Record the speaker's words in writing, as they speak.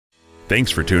Thanks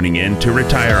for tuning in to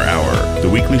Retire Hour, the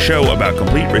weekly show about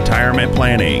complete retirement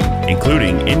planning,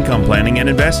 including income planning and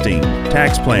investing,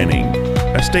 tax planning,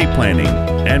 estate planning,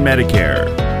 and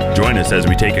Medicare. Join us as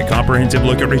we take a comprehensive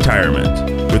look at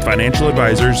retirement with financial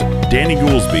advisors Danny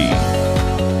Goolsby,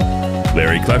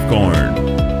 Larry Kloefkorn,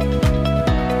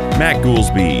 Matt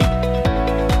Goolsby,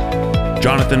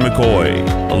 Jonathan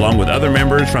McCoy, along with other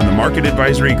members from the Market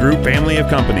Advisory Group family of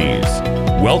companies.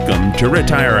 Welcome to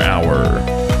Retire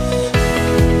Hour.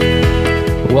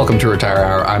 Welcome to Retire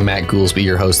Hour. I'm Matt Goolsby,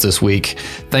 your host this week.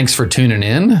 Thanks for tuning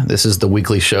in. This is the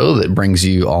weekly show that brings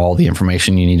you all the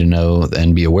information you need to know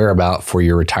and be aware about for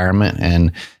your retirement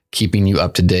and keeping you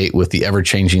up to date with the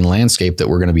ever-changing landscape that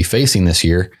we're going to be facing this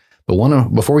year. But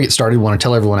before we get started, I want to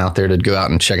tell everyone out there to go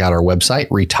out and check out our website,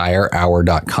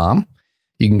 retirehour.com.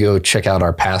 You can go check out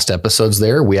our past episodes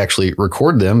there. We actually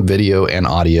record them, video and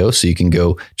audio, so you can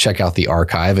go check out the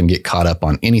archive and get caught up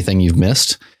on anything you've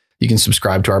missed. You can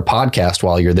subscribe to our podcast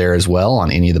while you're there as well on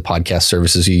any of the podcast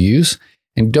services you use.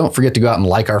 And don't forget to go out and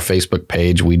like our Facebook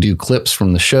page. We do clips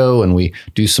from the show and we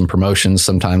do some promotions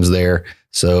sometimes there.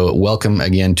 So welcome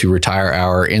again to Retire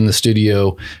Hour. In the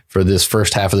studio for this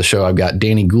first half of the show, I've got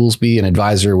Danny Goolsby, an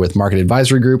advisor with Market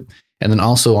Advisory Group. And then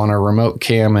also on our remote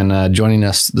cam and joining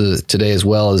us today as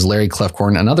well is Larry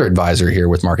Kloefkorn, another advisor here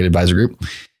with Market Advisory Group.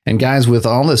 And guys, with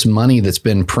all this money that's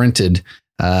been printed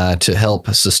to help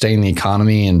sustain the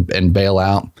economy and bail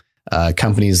out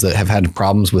companies that have had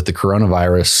problems with the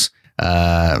coronavirus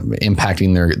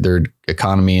impacting their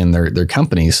economy and their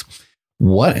companies,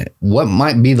 what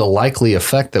might be the likely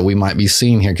effect that we might be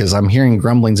seeing here? Because I'm hearing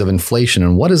grumblings of inflation.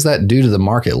 And what does that do to the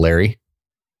market, Larry?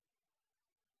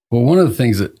 Well, one of the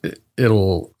things that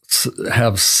it'll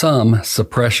have some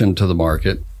suppression to the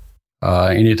market.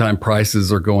 Anytime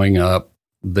prices are going up,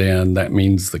 then that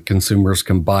means the consumers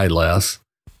can buy less.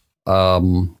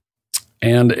 And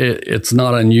it's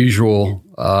not unusual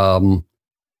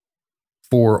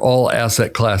for all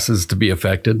asset classes to be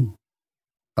affected.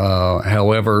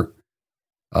 However,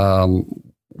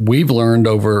 we've learned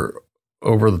over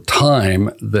the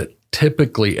time that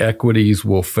typically equities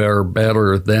will fare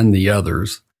better than the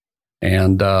others.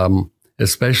 And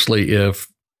especially if,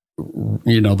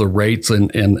 the rates and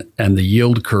the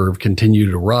yield curve continue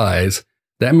to rise,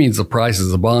 that means the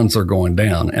prices of bonds are going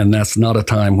down. And that's not a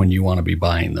time when you want to be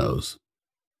buying those.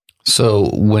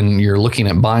 So when you're looking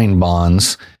at buying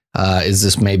bonds, is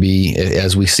this maybe,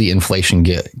 as we see inflation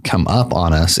come up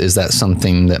on us, is that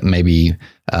something that maybe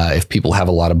if people have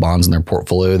a lot of bonds in their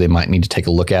portfolio, they might need to take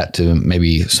a look at to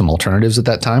maybe some alternatives at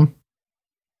that time?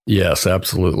 Yes,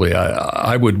 absolutely.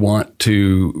 I would want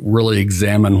to really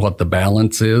examine what the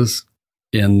balance is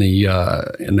in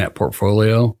that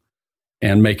portfolio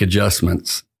and make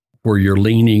adjustments where you're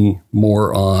leaning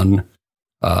more on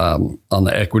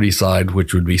the equity side,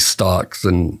 which would be stocks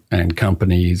and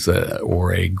companies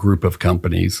or a group of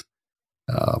companies,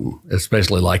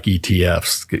 especially like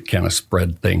ETFs, that kind of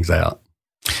spread things out.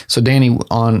 So Danny,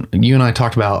 you and I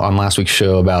talked about on last week's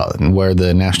show about where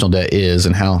the national debt is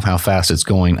and how fast it's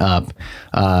going up.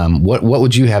 What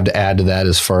would you have to add to that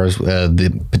as far as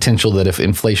the potential that if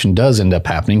inflation does end up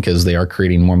happening, because they are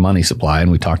creating more money supply,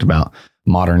 and we talked about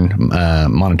modern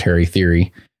monetary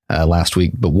theory last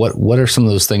week, but what are some of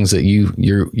those things that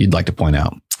you'd like to point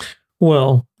out?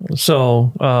 Well,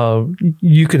 so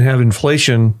you can have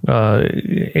inflation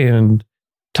in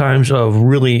times of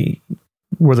really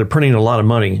where they're printing a lot of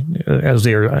money, as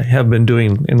they have been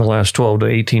doing in the last 12 to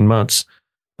 18 months,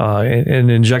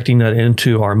 and injecting that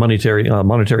into our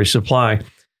monetary supply.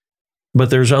 But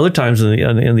there's other times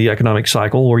in the economic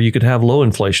cycle where you could have low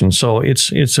inflation. So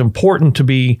it's important to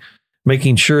be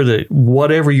making sure that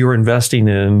whatever you're investing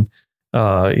in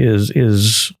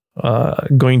is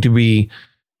going to be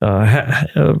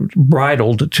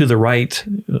bridled to the right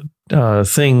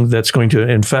thing that's going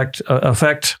to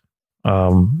affect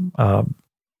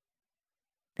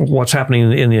what's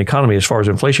happening in the economy as far as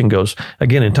inflation goes.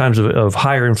 Again, in times of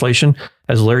higher inflation,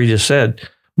 as Larry just said,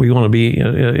 we want to be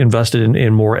invested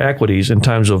in more equities. In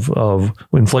times of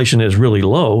when inflation is really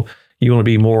low, you want to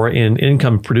be more in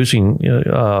income producing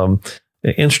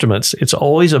instruments. It's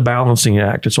always a balancing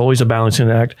act.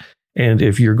 And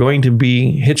if you're going to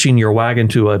be hitching your wagon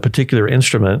to a particular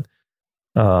instrument,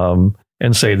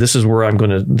 and say, this is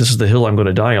the hill I'm going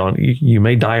to die on. You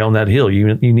may die on that hill.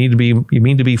 You need to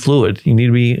be fluid. You need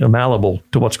to be malleable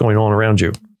to what's going on around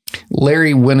you.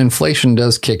 Larry, when inflation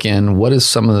does kick in, what is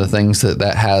some of the things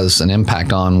that has an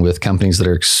impact on with companies that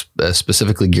are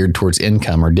specifically geared towards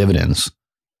income or dividends?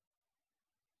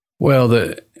 Well,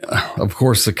 of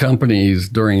course, the companies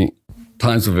during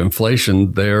times of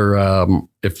inflation,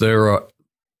 if they're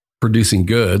producing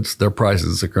goods, their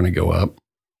prices are going to go up.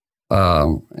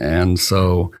 And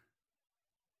so,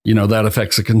 that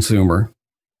affects the consumer,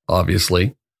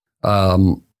 obviously.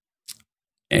 And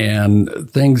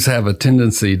things have a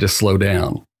tendency to slow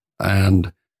down.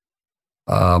 And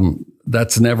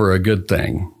that's never a good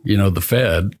thing. The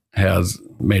Fed has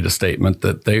made a statement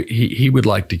that he would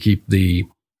like to keep the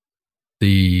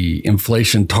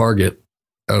inflation target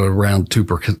at around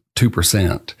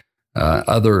 2%.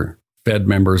 Other Fed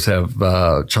members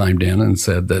have chimed in and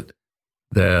said that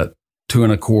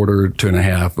 2.25%,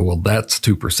 2.5%, well, that's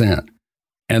 2%.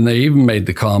 And they even made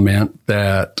the comment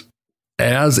that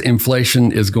as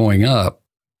inflation is going up,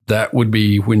 that would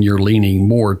be when you're leaning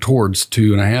more towards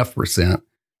 2.5%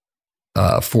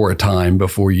 for a time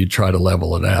before you try to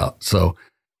level it out. So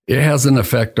it has an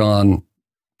effect on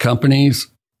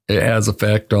companies. It has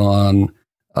effect on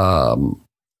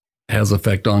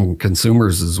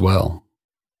consumers as well.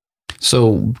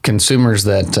 So consumers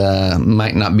that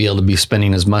might not be able to be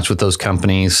spending as much with those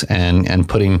companies and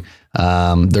putting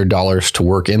their dollars to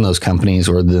work in those companies,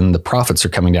 or then the profits are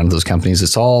coming down to those companies.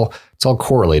 It's all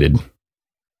correlated.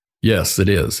 Yes, it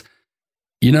is.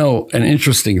 An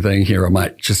interesting thing here, I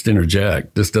might just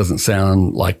interject. This doesn't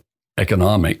sound like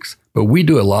economics, but we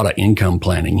do a lot of income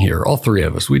planning here. All three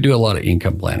of us, we do a lot of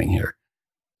income planning here,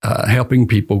 helping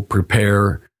people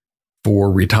prepare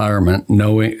for retirement,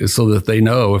 knowing so that they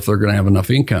know if they're going to have enough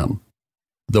income.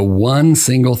 The one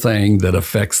single thing that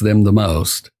affects them the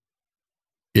most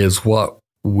is what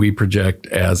we project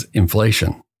as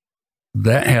inflation.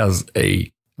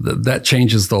 That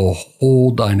changes the whole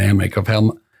dynamic of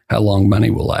how long money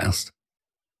will last.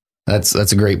 That's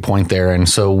a great point there. And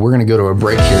so we're going to go to a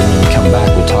break here, and when we come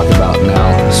back, we'll talk about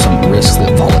now some risks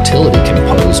that volatility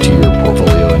can pose to your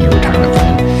portfolio and your retirement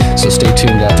plan. So stay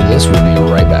tuned after this. We'll be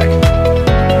right back.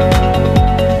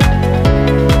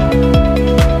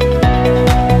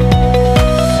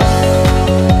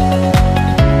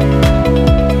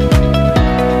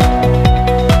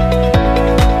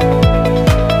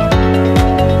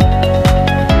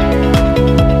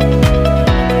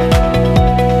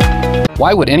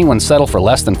 Why would anyone settle for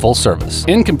less than full service?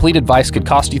 Incomplete advice could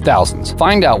cost you thousands.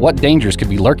 Find out what dangers could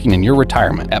be lurking in your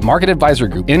retirement. At Market Advisor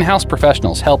Group, in-house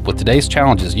professionals help with today's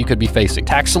challenges you could be facing: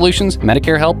 tax solutions,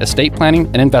 Medicare help, estate planning,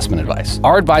 and investment advice.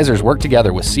 Our advisors work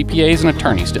together with CPAs and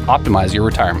attorneys to optimize your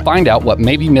retirement. Find out what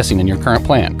may be missing in your current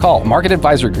plan. Call Market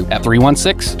Advisor Group at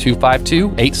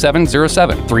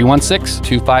 316-252-8707.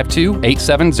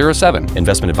 316-252-8707.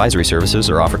 Investment advisory services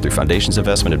are offered through Foundations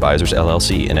Investment Advisors,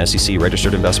 LLC, an SEC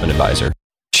registered investment advisor.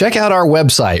 Check out our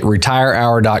website,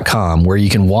 retirehour.com, where you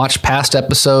can watch past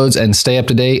episodes and stay up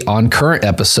to date on current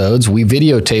episodes. We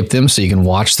videotape them so you can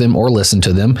watch them or listen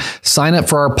to them. Sign up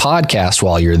for our podcast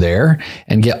while you're there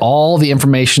and get all the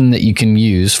information that you can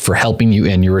use for helping you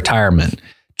in your retirement.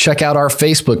 Check out our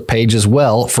Facebook page as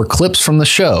well for clips from the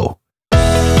show.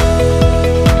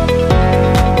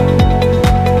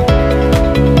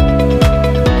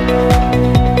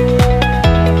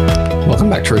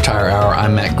 Back to Retire Hour.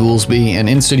 I'm Matt Goolsby, and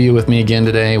in studio with me again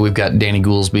today, we've got Danny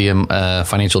Goolsby, a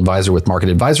financial advisor with Market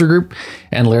Advisor Group,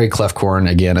 and Larry Kloefkorn,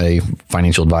 again, a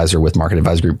financial advisor with Market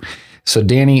Advisor Group. So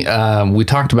Danny, we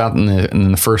talked about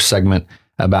in the first segment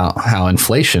about how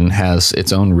inflation has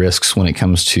its own risks when it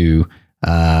comes to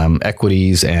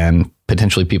equities and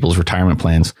potentially people's retirement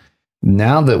plans.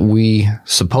 Now that we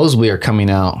supposedly are coming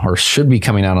out, or should be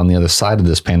coming out on the other side of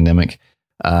this pandemic,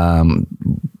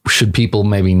 should people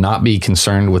maybe not be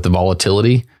concerned with the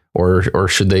volatility, or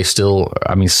should they still?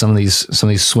 I mean, some of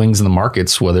these swings in the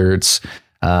markets, whether it's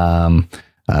someone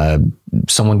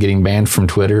getting banned from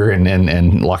Twitter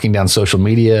and locking down social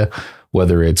media,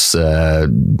 whether it's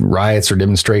riots or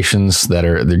demonstrations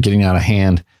they're getting out of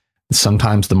hand.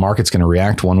 Sometimes the market's going to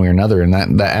react one way or another, and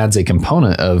that adds a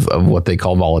component of what they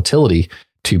call volatility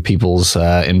to people's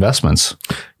investments.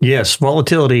 Yes,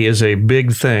 volatility is a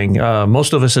big thing.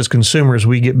 Most of us as consumers,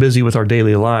 we get busy with our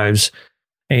daily lives,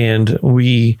 and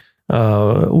we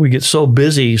get so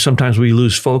busy, sometimes we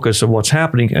lose focus of what's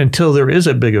happening until there is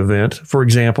a big event. For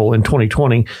example, in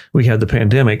 2020, we had the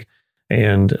pandemic,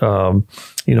 and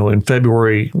in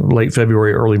February, late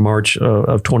February, early March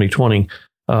of 2020,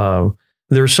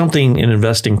 there's something in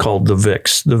investing called the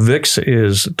VIX. The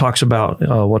VIX talks about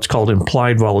what's called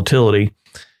implied volatility.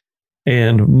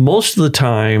 And most of the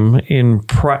time in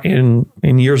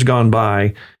years gone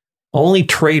by, only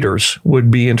traders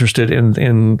would be interested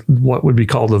in what would be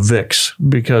called the VIX,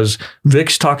 because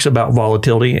VIX talks about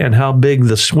volatility and how big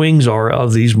the swings are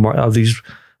of the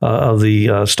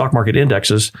stock market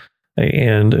indexes,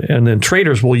 and then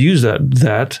traders will use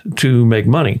that to make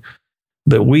money.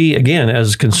 that we, again,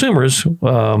 as consumers,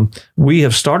 we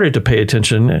have started to pay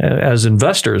attention as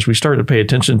investors. We started to pay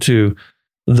attention to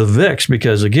the VIX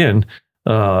because, again,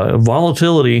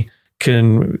 volatility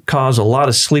can cause a lot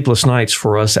of sleepless nights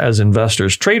for us as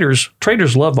investors. Traders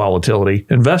love volatility.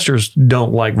 Investors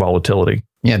don't like volatility.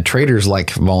 Yeah, traders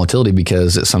like volatility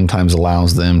because it sometimes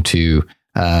allows them to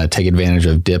take advantage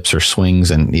of dips or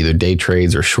swings in either day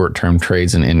trades or short-term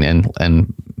trades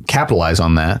and capitalize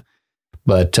on that.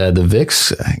 But the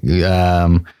VIX,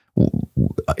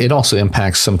 it also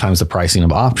impacts sometimes the pricing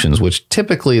of options, which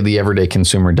typically the everyday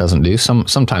consumer doesn't do.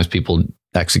 Sometimes people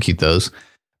execute those,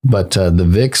 but the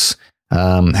VIX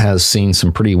has seen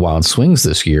some pretty wild swings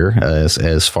this year,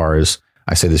 as far as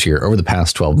I say this year, over the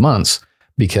past 12 months,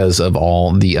 because of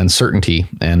all the uncertainty,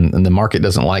 and the market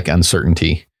doesn't like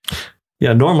uncertainty.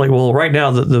 Yeah, normally, well, right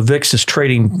now the VIX is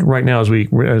trading right now as we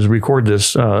record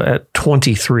this at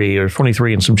 23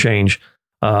 and some change.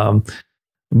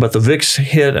 But the VIX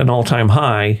hit an all-time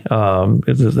high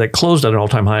that closed at an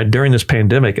all-time high during this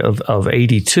pandemic of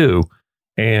 82.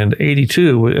 And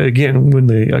 82, again, when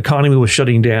the economy was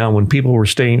shutting down, when people were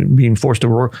being forced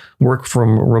to work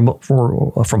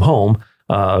from home,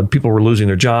 people were losing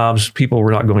their jobs, people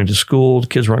were not going to school,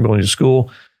 kids weren't going to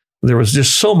school. There was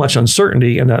just so much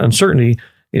uncertainty, and that uncertainty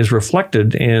is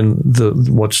reflected in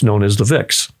what's known as the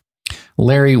VIX.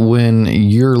 Larry, when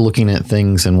you're looking at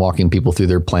things and walking people through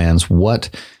their plans, what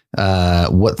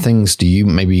things do you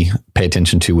maybe pay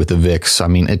attention to with the VIX? I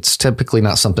mean, it's typically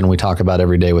not something we talk about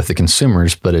every day with the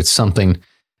consumers, but it's something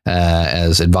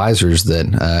as advisors that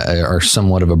are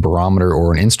somewhat of a barometer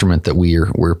or an instrument that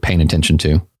we're paying attention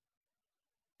to.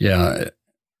 Yeah,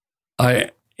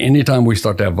 anytime we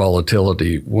start to have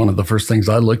volatility, one of the first things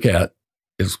I look at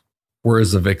is, where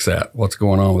is the VIX at? What's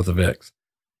going on with the VIX?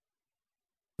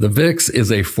 The VIX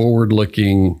is a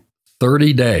forward-looking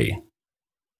 30-day.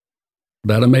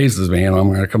 That amazes me, and I'm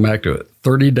going to come back to it.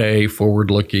 30-day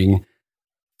forward-looking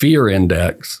fear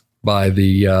index by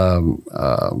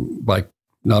by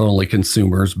not only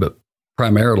consumers but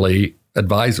primarily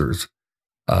advisors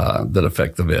that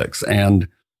affect the VIX, and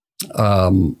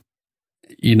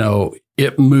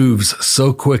it moves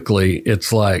so quickly.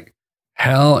 It's like,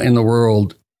 how in the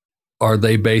world are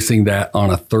they basing that on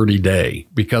a 30-day?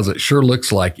 Because it sure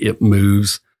looks like it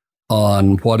moves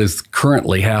on what is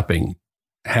currently happening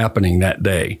that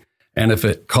day. And if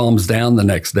it calms down the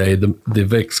next day, the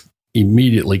VIX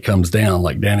immediately comes down,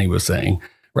 like Danny was saying.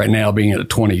 Right now, being at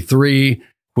 23,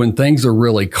 when things are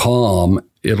really calm,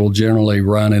 it'll generally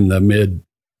run in the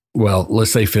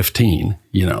let's say 15.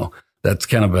 That's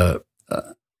kind of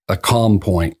a calm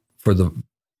point for the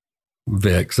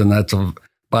VIX. And that's,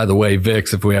 by the way,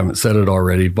 VIX, if we haven't said it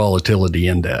already, volatility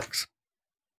index.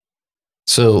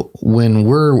 So when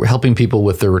we're helping people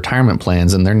with their retirement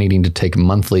plans and they're needing to take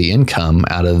monthly income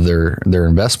out of their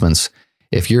investments,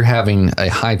 if you're having a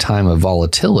high time of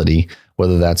volatility,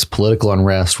 whether that's political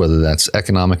unrest, whether that's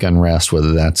economic unrest,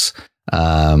 whether that's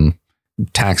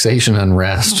taxation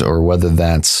unrest, or whether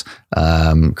that's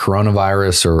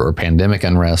coronavirus or pandemic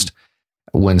unrest,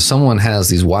 when someone has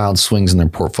these wild swings in their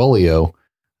portfolio,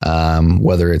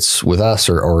 whether it's with us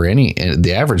or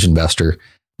the average investor,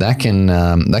 that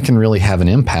can really have an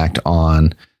impact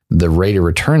on the rate of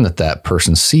return that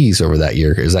person sees over that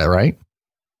year. Is that right?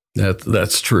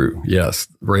 That's true. Yes,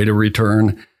 rate of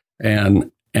return,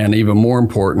 and even more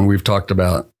important, we've talked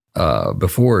about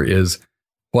before, is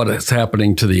what is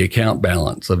happening to the account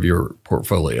balance of your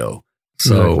portfolio.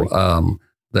 So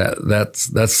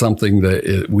that's something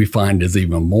that we find is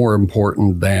even more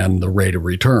important than the rate of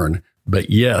return. But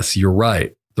yes, you're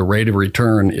right. The rate of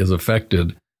return is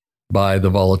affected by the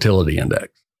volatility index.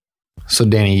 So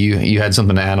Danny, you had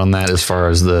something to add on that as far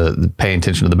as the paying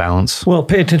attention to the balance? Well,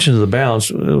 pay attention to the balance.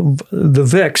 The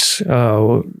VIX,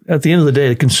 at the end of the day,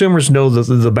 the consumers know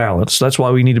the balance. That's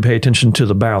why we need to pay attention to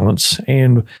the balance.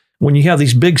 And when you have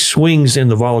these big swings in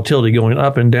the volatility going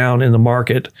up and down in the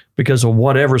market because of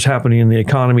whatever's happening in the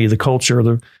economy, the culture,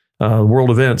 the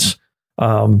world events,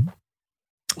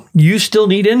 you still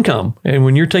need income. And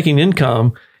when you're taking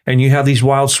income and you have these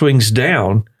wild swings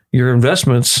down, your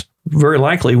investments very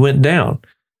likely went down.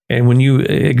 And when you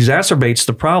exacerbates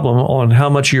the problem on how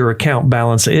much your account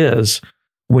balance is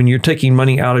when you're taking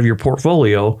money out of your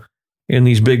portfolio in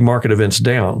these big market events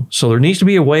down. So there needs to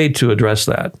be a way to address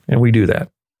that, and we do that.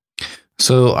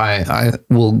 So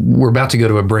we're about to go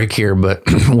to a break here, but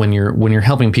when you're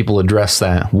helping people address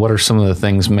that, what are some of the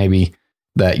things maybe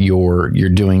that you're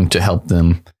doing to help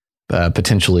them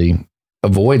potentially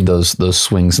avoid those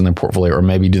swings in their portfolio, or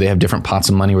maybe do they have different pots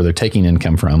of money where they're taking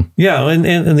income from? Yeah, and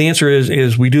the answer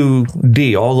is we do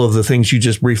all of the things you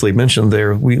just briefly mentioned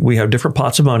there. We have different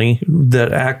pots of money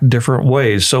that act different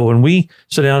ways. So when we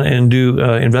sit down and do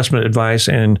investment advice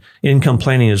and income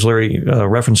planning, as Larry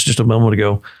referenced just a moment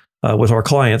ago, with our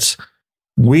clients,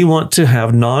 we want to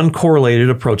have non-correlated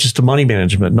approaches to money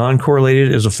management.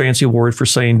 Non-correlated is a fancy word for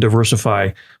saying diversify.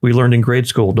 We learned in grade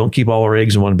school, don't keep all our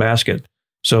eggs in one basket.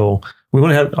 So we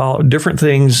want to have all different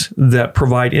things that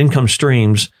provide income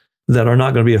streams that are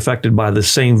not going to be affected by the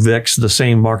same VIX, the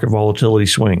same market volatility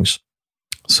swings.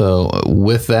 So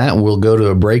with that, we'll go to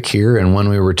a break here. And when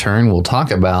we return, we'll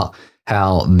talk about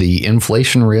how the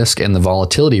inflation risk and the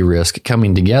volatility risk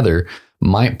coming together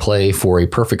might play for a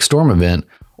perfect storm event,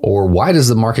 or why does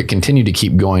the market continue to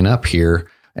keep going up here?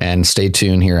 And stay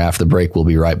tuned here after the break. We'll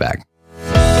be right back.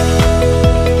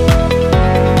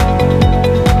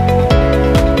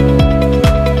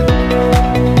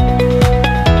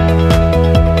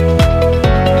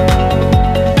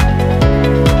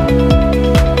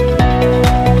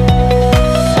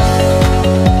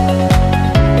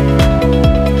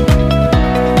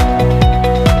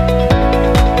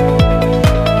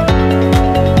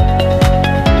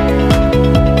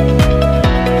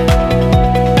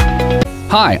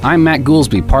 Hi, I'm Matt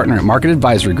Goolsby, partner at Market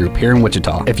Advisory Group here in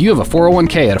Wichita. If you have a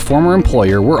 401k at a former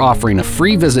employer, we're offering a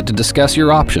free visit to discuss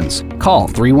your options. Call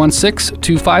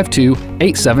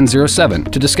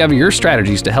 316-252-8707 to discover your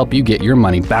strategies to help you get your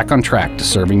money back on track to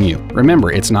serving you.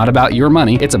 Remember, it's not about your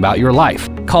money, it's about your life.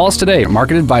 Call us today at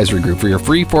Market Advisory Group for your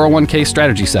free 401k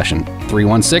strategy session.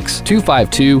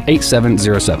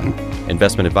 316-252-8707.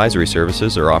 Investment advisory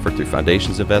services are offered through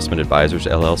Foundations Investment Advisors,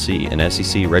 LLC, an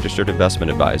SEC-registered investment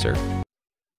advisor.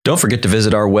 Don't forget to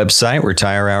visit our website,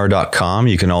 retirehour.com.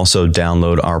 You can also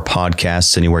download our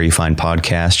podcasts anywhere you find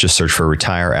podcasts. Just search for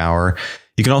Retire Hour.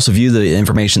 You can also view the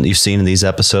information that you've seen in these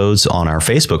episodes on our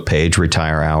Facebook page,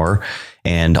 Retire Hour.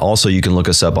 And also you can look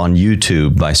us up on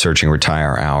YouTube by searching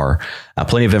Retire Hour.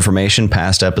 Plenty of information,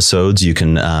 past episodes. You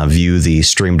can view the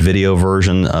streamed video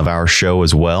version of our show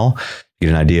as well.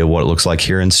 Get an idea of what it looks like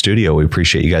here in studio. We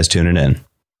appreciate you guys tuning in.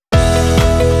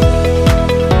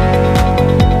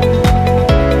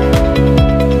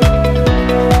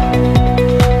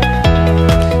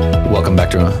 Welcome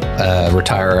back to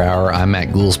Retire Hour. I'm Matt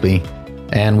Goolsby,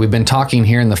 and we've been talking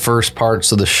here in the first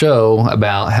parts of the show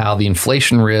about how the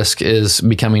inflation risk is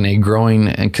becoming a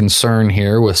growing concern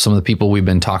here with some of the people we've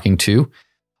been talking to.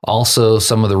 Also,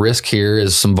 some of the risk here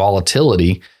is some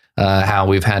volatility, how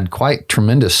we've had quite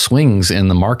tremendous swings in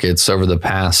the markets over the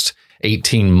past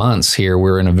 18 months here.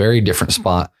 We're in a very different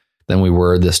spot than we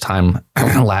were this time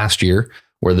last year,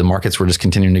 where the markets were just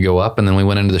continuing to go up, and then we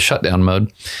went into the shutdown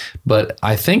mode. But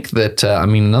I think that,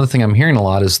 another thing I'm hearing a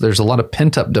lot is there's a lot of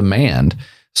pent-up demand.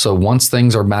 So once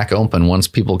things are back open, once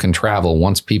people can travel,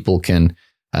 once people can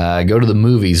go to the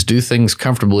movies, do things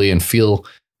comfortably and feel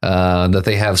that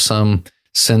they have some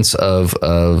sense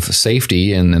of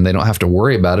safety and they don't have to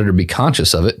worry about it or be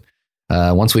conscious of it,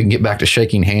 once we can get back to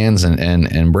shaking hands and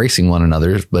embracing one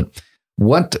another. But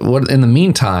what in the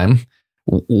meantime,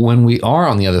 when we are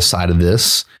on the other side of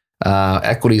this,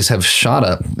 equities have shot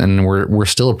up and we're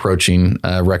still approaching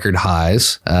record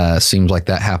highs. Seems like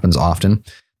that happens often.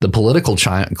 The political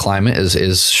climate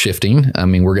is shifting. I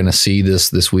mean, we're going to see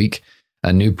this week.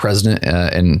 A new president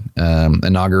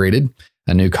inaugurated.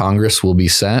 A new Congress will be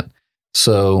set.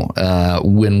 So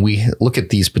when we look at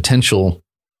these potential,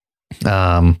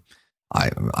 I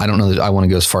don't know that I want to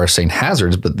go as far as saying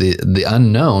hazards, but the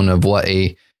unknown of what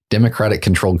a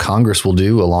Democratic-controlled Congress will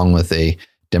do, along with a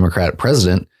Democratic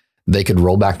president, they could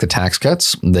roll back the tax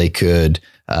cuts. They could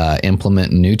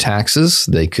implement new taxes.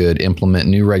 They could implement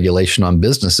new regulation on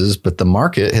businesses. But the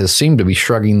market has seemed to be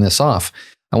shrugging this off.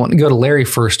 I want to go to Larry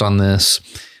first on this.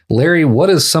 Larry,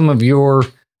 what's some of your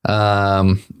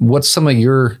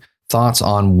thoughts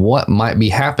on what might be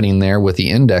happening there with the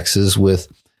indexes, with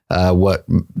what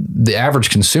the average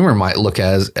consumer might look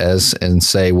as and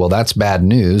say, well, that's bad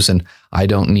news, and I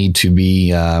don't need to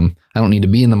be in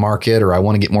the market, or I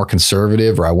want to get more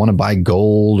conservative, or I want to buy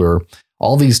gold, or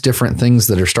all these different things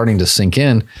that are starting to sink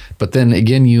in. But then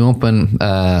again, you open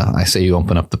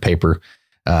up the paper.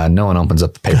 No one opens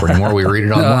up the paper anymore. We read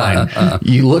it online.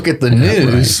 You look at the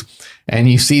news. Right. And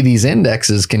you see these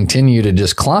indexes continue to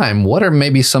just climb. What are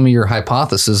maybe some of your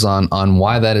hypotheses on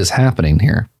why that is happening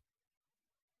here?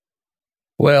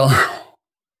 Well,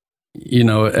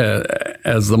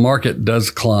 as the market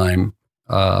does climb,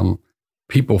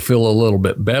 people feel a little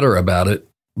bit better about it,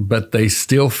 but they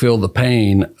still feel the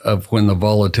pain of when the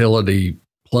volatility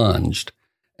plunged.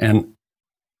 And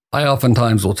I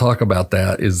oftentimes will talk about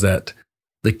that, is that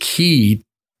the key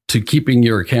to keeping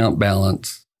your account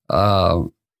balance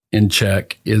in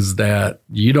check is that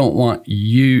you don't want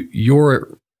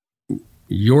your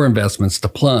investments to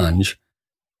plunge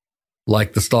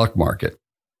like the stock market.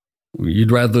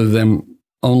 You'd rather them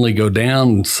only go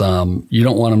down some. You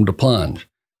don't want them to plunge.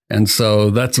 And so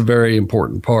that's a very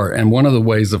important part. And one of the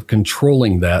ways of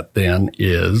controlling that then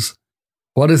is,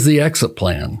 what is the exit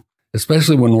plan?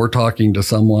 Especially when we're talking to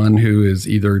someone who is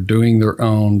either doing their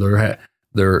own,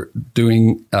 they're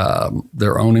doing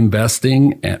their own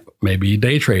investing, and maybe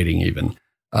day trading even,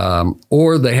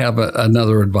 or they have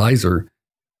another advisor.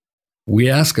 We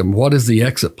ask them, what is the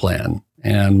exit plan?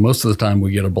 And most of the time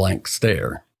we get a blank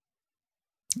stare.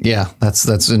 Yeah,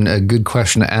 that's a good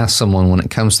question to ask someone when it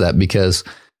comes to that, because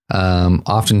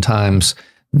oftentimes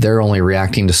they're only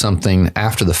reacting to something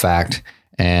after the fact.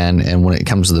 And when it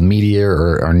comes to the media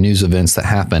or news events that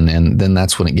happen, and then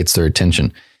that's when it gets their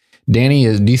attention.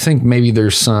 Danny, do you think maybe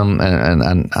there's some,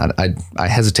 and I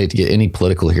hesitate to get any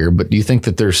political here, but do you think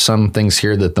that there's some things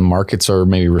here that the markets are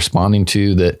maybe responding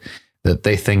to that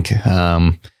they think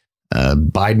Biden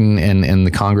and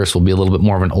the Congress will be a little bit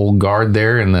more of an old guard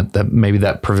there, and that maybe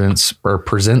that prevents or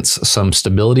presents some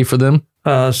stability for them?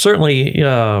 Certainly,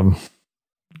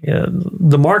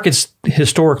 the markets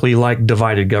historically like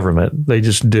divided government. They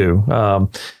just do.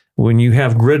 When you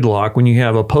have gridlock, when you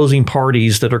have opposing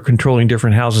parties that are controlling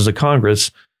different houses of Congress,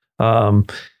 then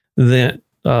the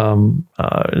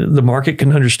market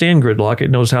can understand gridlock.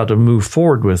 It knows how to move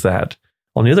forward with that.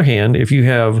 On the other hand, if you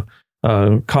have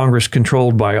Congress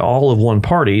controlled by all of one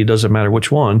party, it doesn't matter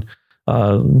which one,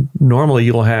 normally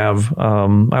you'll have,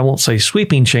 I won't say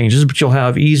sweeping changes, but you'll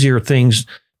have easier things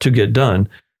to get done.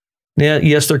 Yeah,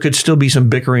 yes, there could still be some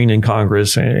bickering in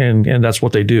Congress, and that's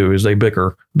what they do, is they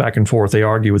bicker back and forth. They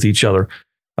argue with each other.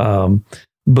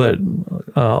 But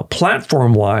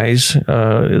platform-wise,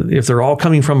 if they're all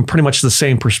coming from pretty much the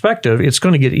same perspective, it's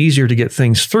going to get easier to get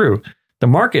things through. The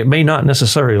market may not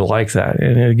necessarily like that,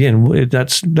 and again,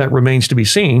 that remains to be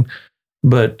seen.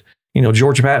 But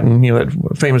George Patton,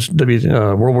 that famous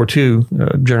World War II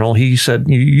general, he said,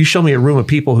 "You show me a room of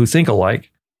people who think alike,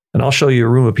 and I'll show you a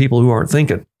room of people who aren't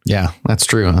thinking." Yeah, that's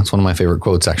true. That's one of my favorite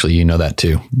quotes, actually. You know that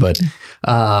too. But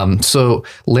so,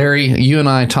 Larry, you and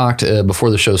I talked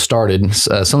before the show started.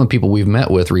 Some of the people we've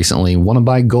met with recently want to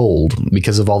buy gold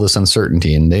because of all this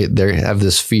uncertainty, and they have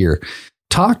this fear.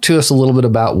 Talk to us a little bit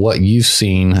about what you've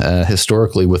seen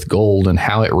historically with gold and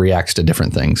how it reacts to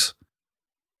different things.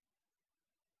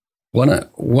 One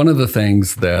of the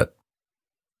things that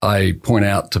I point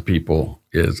out to people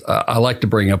is I like to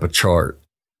bring up a chart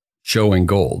showing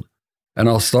gold. And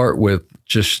I'll start with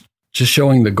just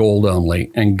showing the gold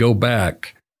only and go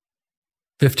back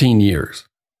 15 years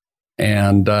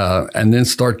and then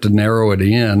start to narrow it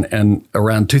in. And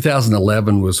around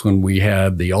 2011 was when we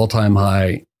had the all-time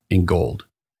high in gold.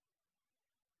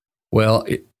 Well,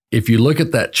 if you look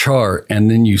at that chart and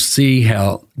then you see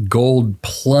how gold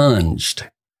plunged,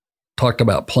 talked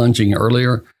about plunging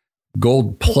earlier,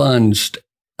 gold plunged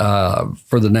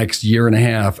for the next year and a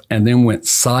half, and then went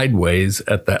sideways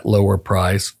at that lower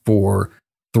price for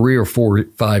 3 or 4,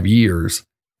 5 years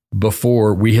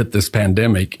before we hit this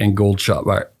pandemic and gold shot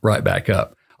right back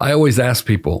up. I always ask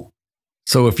people,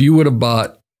 so if you would have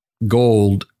bought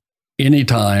gold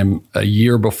anytime a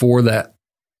year before that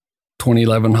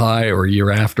 2011 high or a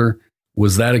year after,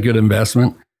 was that a good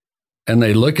investment? And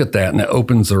they look at that and it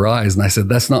opens their eyes. And I said,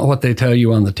 that's not what they tell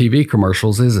you on the TV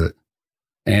commercials, is it?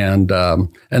 And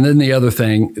then the other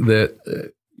thing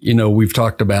that we've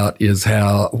talked about is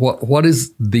how what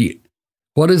is the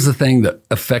thing that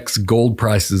affects gold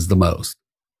prices the most?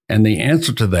 And the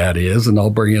answer to that is, and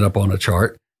I'll bring it up on a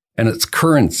chart, and it's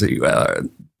currency,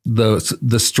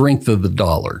 the strength of the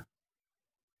dollar.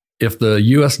 If the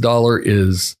U.S. dollar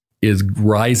is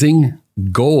rising,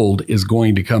 gold is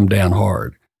going to come down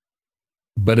hard.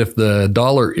 But if the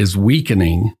dollar is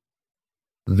weakening,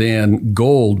 then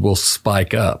gold will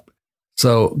spike up.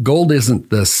 So gold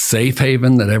isn't the safe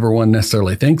haven that everyone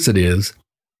necessarily thinks it is.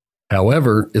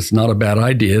 However, it's not a bad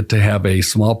idea to have a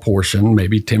small portion,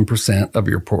 maybe 10% of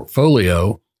your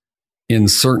portfolio in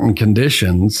certain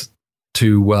conditions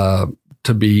to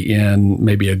be in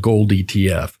maybe a gold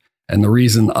ETF. And the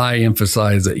reason I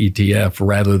emphasize an ETF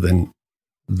rather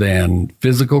than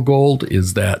physical gold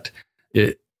is that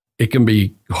it can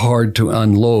be hard to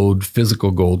unload physical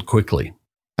gold quickly.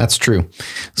 That's true.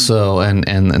 So,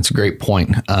 and that's a great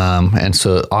point. And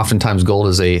so oftentimes gold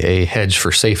is a hedge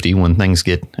for safety when things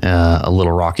get a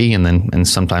little rocky, and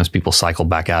sometimes people cycle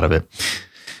back out of it.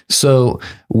 So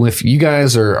if you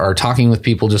guys are talking with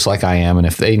people just like I am, and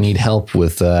if they need help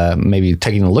with maybe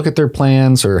taking a look at their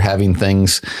plans or having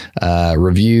things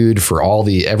reviewed for all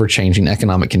the ever-changing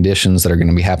economic conditions that are going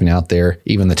to be happening out there,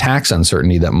 even the tax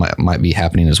uncertainty that might be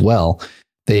happening as well,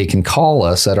 they can call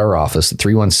us at our office at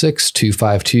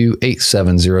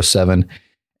 316-252-8707,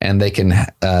 and they can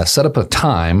set up a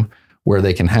time where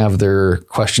they can have their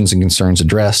questions and concerns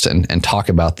addressed and talk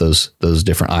about those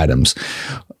different items.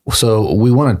 So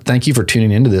we want to thank you for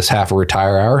tuning into this Half a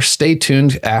Retire Hour. Stay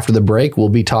tuned after the break. We'll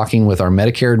be talking with our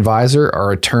Medicare advisor,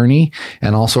 our attorney,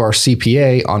 and also our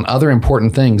CPA on other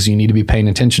important things you need to be paying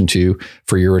attention to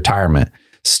for your retirement.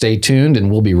 Stay tuned, and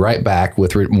we'll be right back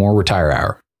with more Retire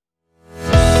Hour.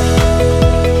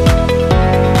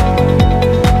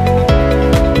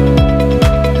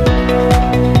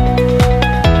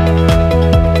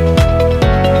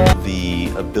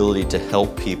 To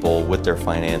help people with their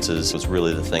finances was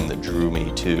really the thing that drew me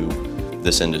to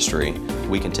this industry.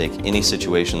 We can take any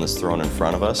situation that's thrown in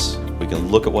front of us, we can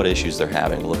look at what issues they're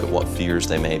having, look at what fears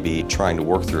they may be trying to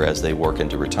work through as they work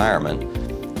into retirement,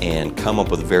 and come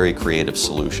up with very creative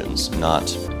solutions, not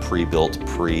pre-built,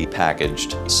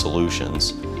 pre-packaged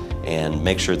solutions, and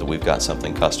make sure that we've got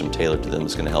something custom tailored to them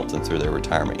that's going to help them through their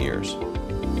retirement years.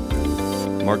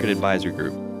 Market Advisor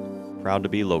Group, proud to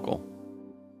be local.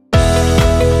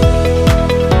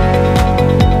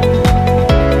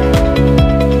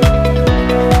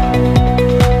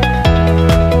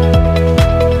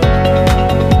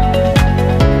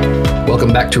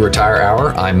 Welcome back to Retire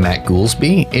Hour. I'm Matt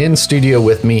Goolsby. In studio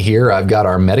with me here, I've got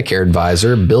our Medicare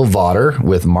advisor, Bill Vawter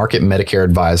with Market Medicare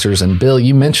Advisors. And Bill,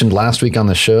 you mentioned last week on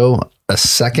the show a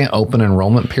second open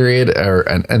enrollment period,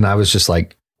 and I was just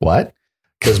like, what?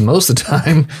 Because most of the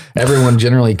time, everyone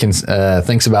generally thinks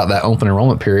about that open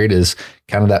enrollment period as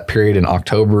kind of that period in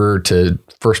October to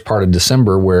first part of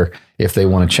December, where if they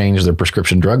want to change their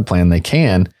prescription drug plan, they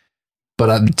can.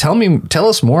 But tell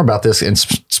us more about this, and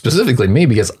specifically me,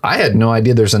 because I had no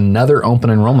idea there's another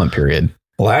open enrollment period.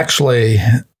 Well, actually,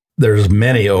 there's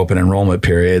many open enrollment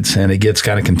periods, and it gets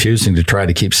kind of confusing to try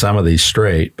to keep some of these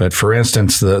straight. But for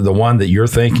instance, the one that you're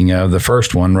thinking of, the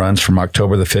first one runs from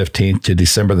October the 15th to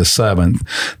December the 7th.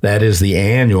 That is the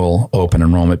annual open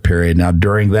enrollment period. Now,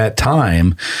 during that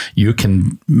time, you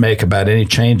can make about any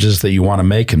changes that you want to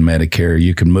make in Medicare.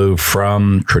 You can move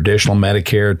from traditional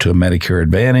Medicare to a Medicare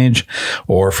Advantage,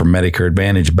 or from Medicare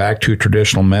Advantage back to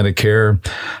traditional Medicare.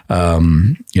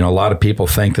 A lot of people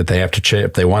think that they have to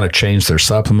if they want to change their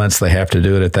supplements, they have to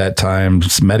do it at that time.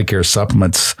 Medicare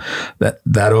supplements,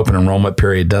 that open enrollment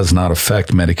period does not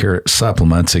affect Medicare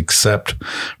supplements, except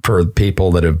for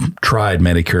people that have tried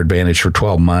Medicare Advantage for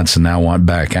 12 months and now want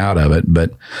back out of it.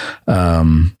 But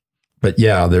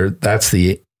yeah, that's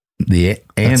the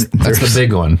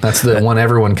big one. That's the one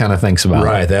everyone kind of thinks about.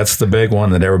 Right. That's the big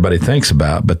one that everybody thinks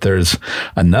about. But there's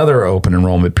another open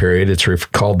enrollment period. It's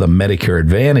called the Medicare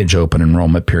Advantage open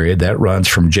enrollment period. That runs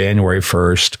from January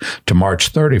 1st to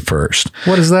March 31st.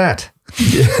 What is that?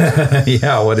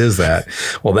 Yeah, what is that?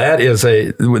 Well,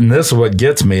 this is what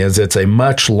gets me, is it's a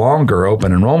much longer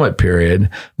open enrollment period,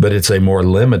 but it's a more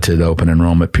limited open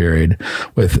enrollment period.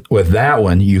 With that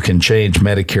one, you can change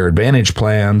Medicare Advantage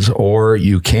plans, or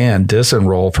you can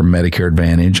disenroll from Medicare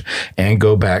Advantage and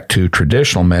go back to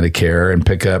traditional Medicare and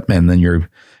pick up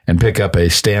a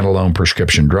standalone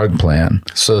prescription drug plan.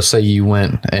 So say you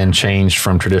went and changed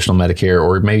from traditional Medicare,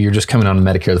 or maybe you're just coming on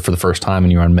Medicare for the first time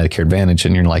and you're on Medicare Advantage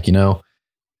and you're like,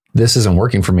 this isn't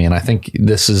working for me. And I think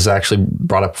this is actually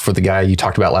brought up for the guy you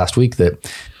talked about last week, that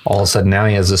all of a sudden now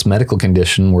he has this medical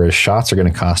condition where his shots are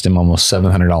going to cost him almost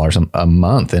 $700 a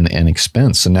month in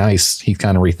expense. So now he's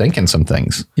kind of rethinking some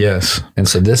things. Yes. And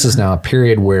so this is now a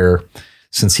period where,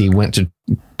 since he went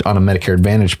on a Medicare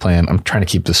Advantage plan, I'm trying to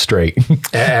keep this straight.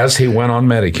 As he went on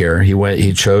Medicare,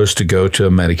 he chose to go to a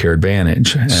Medicare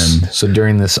Advantage. And so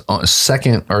during this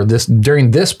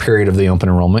during this period of the open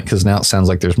enrollment, because now it sounds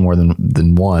like there's more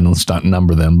than one, let's not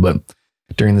number them, but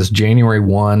during this January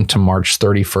 1 to March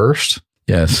 31st,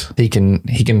 yes, he can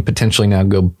potentially now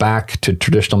go back to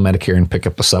traditional Medicare and pick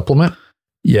up a supplement.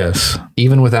 Yes.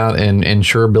 Even without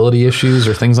insurability issues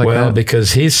or things like that? Well,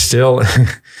 because he's still,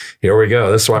 here we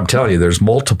go. This is what I'm telling you. There's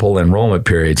multiple enrollment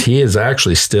periods. He is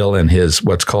actually still in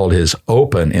what's called his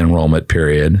open enrollment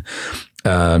period,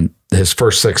 his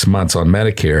first 6 months on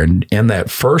Medicare. And in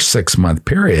that first 6-month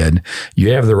period,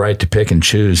 you have the right to pick and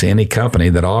choose any company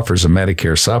that offers a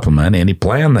Medicare supplement, any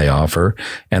plan they offer,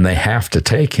 and they have to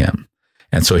take him.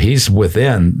 And so he's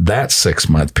within that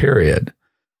 6-month period.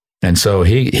 And so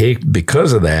he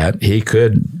because of that, he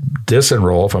could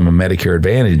disenroll from a Medicare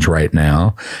Advantage right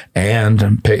now,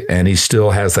 and he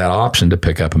still has that option to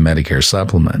pick up a Medicare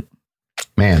supplement.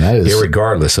 Man, that is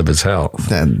irregardless of his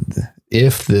health.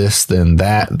 If this, then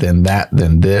that, then that,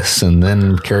 then this, and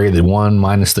then carry the 1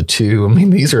 minus the 2. I mean,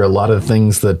 these are a lot of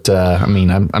things that,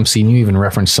 I'm seeing you even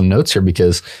reference some notes here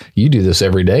because you do this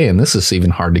every day, and this is even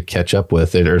hard to catch up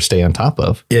with it or stay on top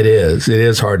of. It is. It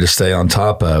is hard to stay on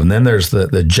top of. And then there's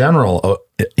the general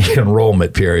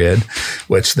enrollment period,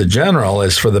 which the general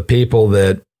is for the people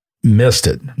that missed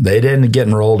it. They didn't get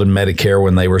enrolled in Medicare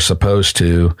when they were supposed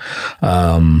to.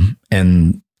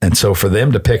 And so for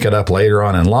them to pick it up later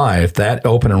on in life, that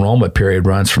open enrollment period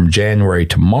runs from January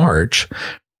to March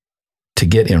to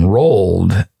get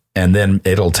enrolled, and then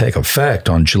it'll take effect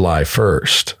on July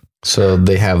 1st. So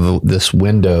they have this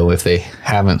window if they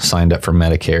haven't signed up for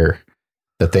Medicare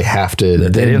that they have to. They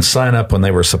didn't sign up when they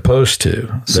were supposed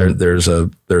to. So this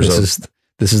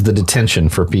is the detention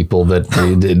for people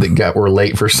that were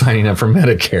late for signing up for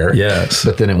Medicare. Yes.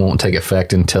 But then it won't take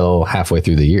effect until halfway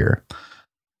through the year.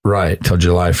 Right, till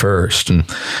July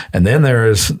 1st. And then there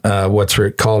is what's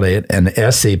called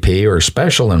an SEP, or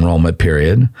special enrollment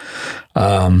period.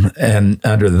 And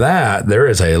under that, there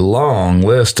is a long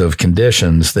list of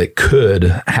conditions that could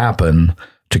happen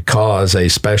to cause a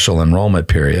special enrollment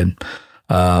period.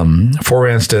 For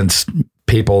instance,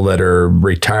 people that are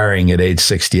retiring at age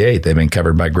 68, they've been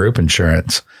covered by group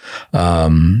insurance.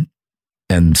 And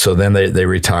so then they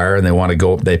retire and they want to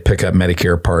go, they pick up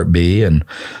Medicare Part B, and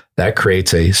that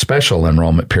creates a special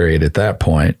enrollment period at that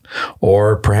point.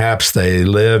 Or perhaps they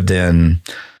lived in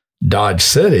Dodge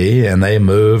City and they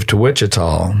moved to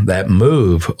Wichita. That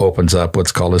move opens up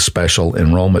what's called a special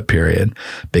enrollment period,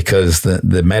 because the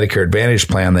Medicare Advantage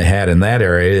plan they had in that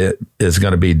area is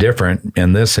going to be different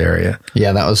in this area.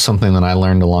 Yeah, that was something that I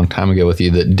learned a long time ago with you,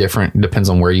 that depends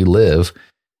on where you live.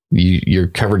 Your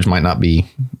coverage might not be,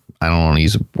 I don't want to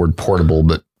use the word portable,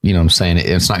 but you know what I'm saying?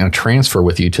 It's not going to transfer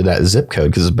with you to that zip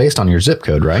code because it's based on your zip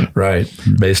code, right? Right.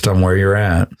 Based on where you're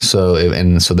at. So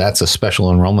that's a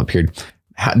special enrollment period.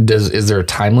 Is there a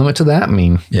time limit to that? I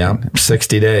mean, yeah,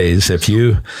 60 days. If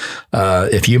you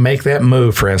make that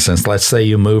move, for instance, let's say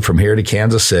you move from here to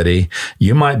Kansas City,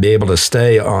 you might be able to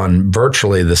stay on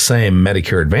virtually the same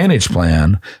Medicare Advantage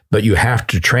plan, but you have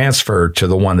to transfer to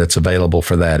the one that's available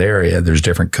for that area. There's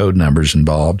different code numbers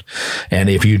involved. And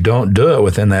if you don't do it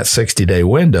within that 60-day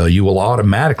window, you will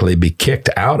automatically be kicked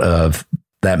out of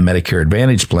that Medicare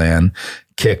Advantage plan,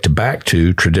 kicked back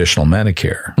to traditional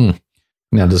Medicare.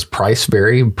 Now, does price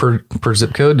vary per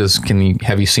zip code?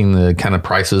 Have you seen the kind of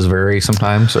prices vary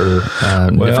sometimes, or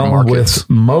different markets? With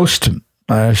most,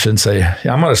 I shouldn't say,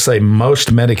 I'm going to say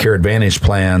most Medicare Advantage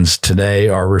plans today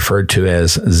are referred to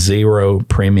as zero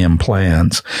premium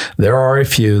plans. There are a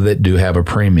few that do have a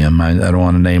premium. I don't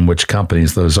want to name which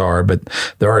companies those are, but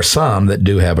there are some that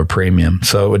do have a premium.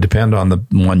 So it would depend on the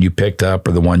one you picked up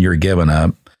or the one you're giving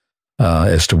up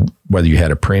as to whether you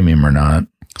had a premium or not.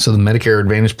 So the Medicare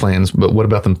Advantage plans, but what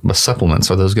about the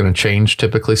supplements? Are those going to change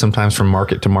typically sometimes from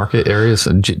market to market areas,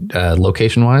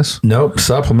 location-wise? Nope.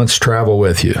 Supplements travel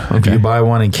with you. Okay. If you buy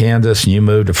one in Kansas and you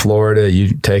move to Florida,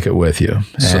 you take it with you.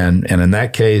 And in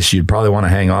that case, you'd probably want to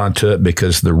hang on to it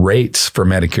because the rates for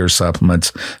Medicare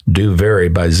supplements do vary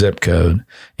by zip code.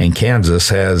 And Kansas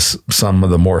has some of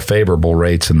the more favorable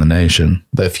rates in the nation.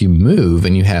 But if you move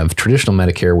and you have traditional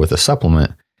Medicare with a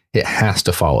supplement, it has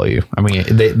to follow you. I mean,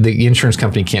 the insurance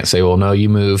company can't say, well, no, you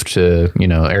moved to,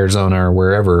 Arizona or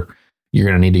wherever, you're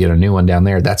going to need to get a new one down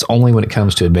there. That's only when it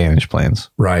comes to Advantage plans.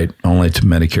 Right. Only to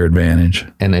Medicare Advantage.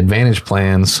 And Advantage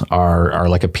plans are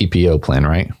like a PPO plan,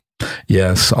 right?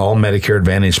 Yes. All Medicare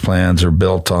Advantage plans are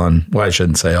built on, well, I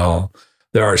shouldn't say all.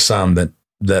 There are some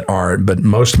that aren't, but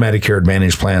most Medicare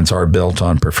Advantage plans are built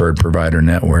on preferred provider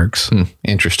networks.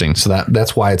 Interesting. So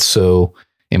that's why it's so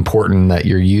important that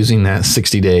you're using that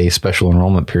 60-day special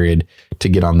enrollment period to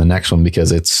get on the next one,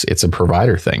 because it's a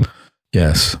provider thing.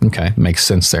 Yes. Okay. Makes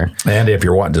sense there. And if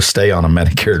you're wanting to stay on a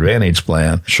Medicare Advantage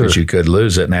plan, sure, you could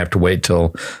lose it and have to wait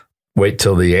till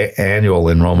the annual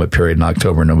enrollment period in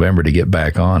October, November to get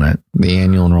back on it. The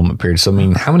annual enrollment period. So, I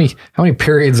mean, how many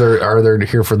periods are there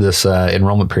here for this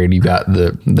enrollment period? You've got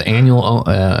the annual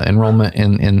enrollment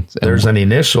and there's an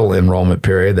initial enrollment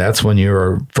period. That's when you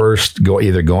are first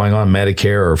either going on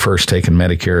Medicare or first taking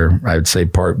Medicare, I would say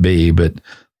Part B, but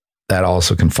that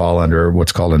also can fall under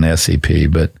what's called an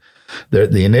SEP. But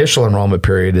the initial enrollment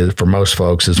period is, for most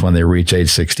folks, is when they reach age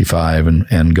 65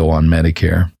 and go on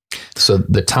Medicare. So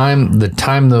the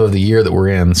time though of the year that we're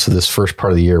in, so this first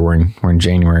part of the year, we're in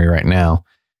January right now.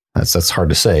 That's hard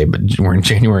to say, but we're in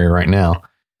January right now.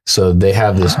 So they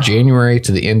have this January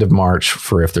to the end of March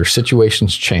for if their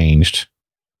situation's changed,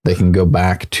 they can go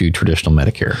back to traditional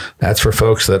Medicare. That's for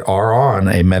folks that are on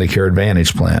a Medicare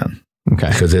Advantage plan. Okay.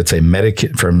 Because it's a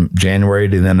Medicare from January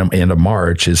to the end of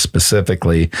March is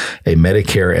specifically a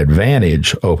Medicare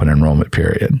Advantage open enrollment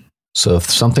period. So if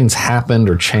something's happened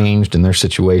or changed in their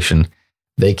situation,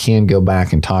 they can go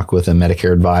back and talk with a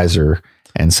Medicare advisor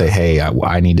and say, hey,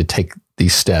 I need to take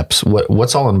these steps.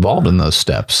 What's all involved in those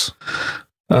steps?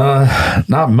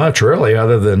 Not much really,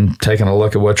 other than taking a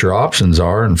look at what your options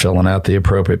are and filling out the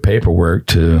appropriate paperwork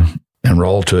to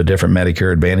enroll to a different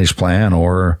Medicare Advantage plan,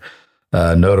 or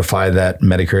notify that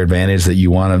Medicare Advantage that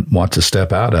you want to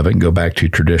step out of it and go back to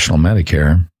traditional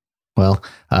Medicare. Well,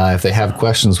 if they have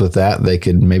questions with that, they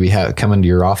could maybe come into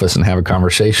your office and have a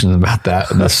conversation about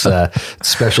that in this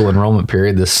special enrollment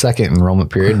period, this second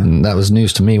enrollment period. And that was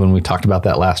news to me when we talked about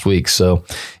that last week. So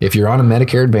if you're on a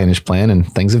Medicare Advantage plan and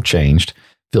things have changed,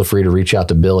 feel free to reach out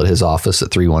to Bill at his office at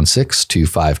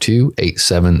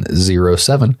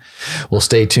 316-252-8707. We'll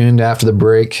stay tuned after the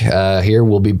break. Here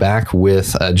we'll be back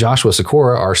with Joshua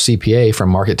Cicora, our CPA from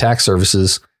Market Tax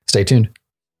Services. Stay tuned.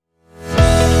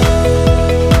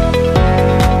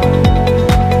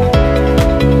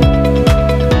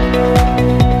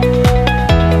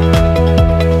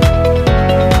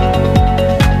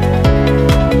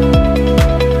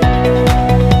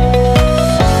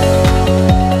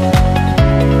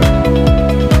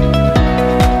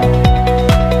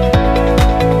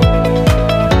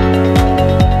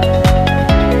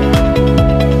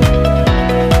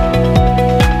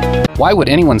 Why would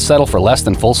anyone settle for less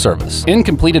than full service?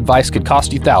 Incomplete advice could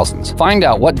cost you thousands. Find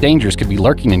out what dangers could be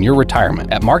lurking in your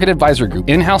retirement. At Market Advisor Group,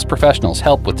 in-house professionals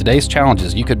help with today's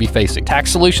challenges you could be facing: tax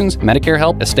solutions, Medicare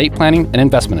help, estate planning, and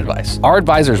investment advice. Our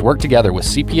advisors work together with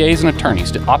CPAs and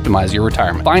attorneys to optimize your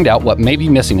retirement. Find out what may be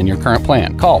missing in your current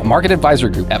plan. Call Market Advisor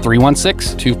Group at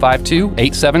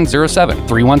 316-252-8707.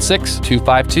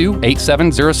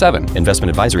 316-252-8707. Investment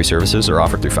advisory services are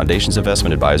offered through Foundations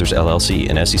Investment Advisors, LLC,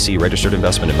 an SEC registered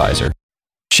investment advisor.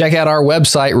 Check out our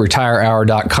website,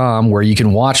 retirehour.com, where you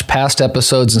can watch past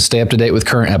episodes and stay up to date with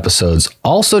current episodes.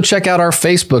 Also, check out our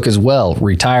Facebook as well,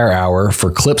 Retire Hour,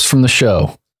 for clips from the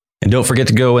show. And don't forget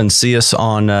to go and see us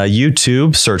on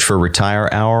YouTube. Search for Retire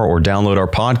Hour or download our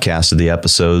podcast of the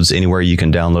episodes anywhere you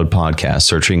can download podcasts,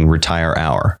 searching Retire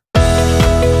Hour.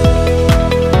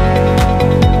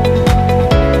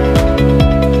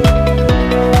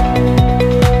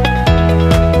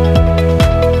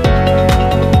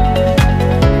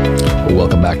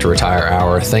 Welcome back to Retire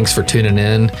Hour. Thanks for tuning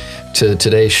in to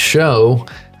today's show.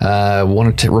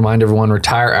 Wanted to remind everyone,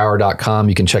 retirehour.com.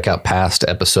 You can check out past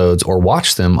episodes or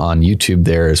watch them on YouTube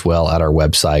there as well at our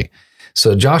website.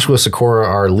 So Joshua Cicora,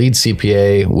 our lead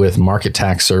CPA with Market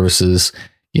Tax Services.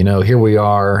 You know, here we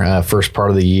are, first part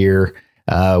of the year.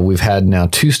 We've had now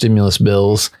 2 stimulus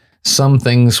bills. Some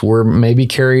things were maybe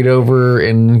carried over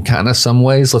in kind of some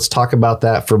ways. Let's talk about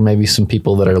that for maybe some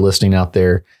people that are listening out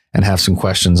there and have some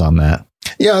questions on that.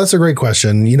 Yeah, that's a great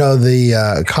question. You know,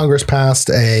 the Congress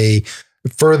passed a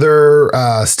further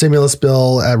stimulus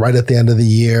bill right at the end of the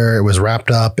year. It was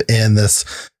wrapped up in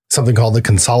this something called the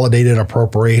Consolidated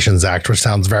Appropriations Act, which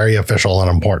sounds very official and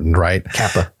important, right?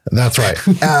 CAPA. That's right.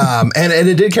 And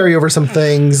it did carry over some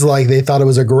things, like they thought it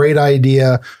was a great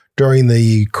idea during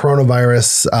the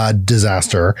coronavirus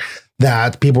disaster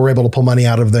that people were able to pull money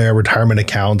out of their retirement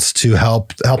accounts to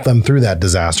help them through that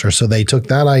disaster. So they took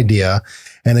that idea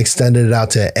and extended it out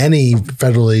to any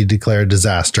federally declared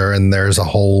disaster. And there's a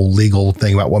whole legal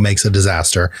thing about what makes a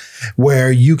disaster,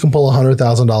 where you can pull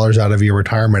 $100,000 out of your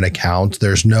retirement account.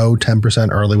 There's no 10%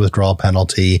 early withdrawal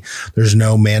penalty. There's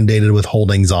no mandated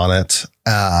withholdings on it.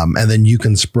 And then you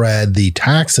can spread the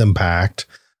tax impact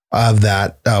of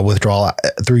that withdrawal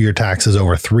through your taxes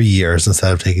over 3 years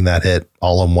instead of taking that hit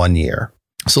all in 1 year.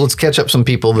 So let's catch up some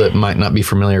people that might not be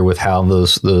familiar with how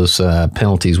those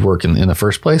penalties work in the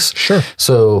first place. Sure.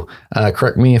 So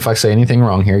correct me if I say anything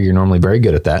wrong here. You're normally very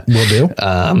good at that. Will do.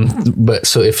 But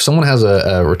so if someone has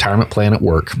a retirement plan at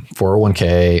work,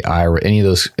 401k, IRA, any of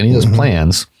those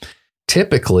plans,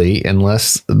 typically,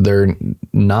 unless they're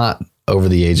not over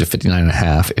the age of 59 and a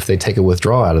half, if they take a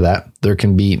withdrawal out of that, there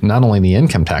can be not only the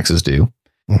income taxes due,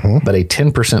 but a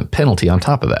 10% penalty on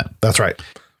top of that. That's right.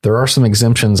 There are some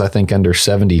exemptions, I think, under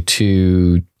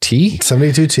 72T.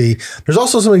 72T. There's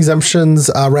also some exemptions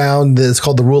around this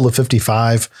called the Rule of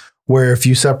 55, where if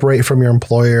you separate from your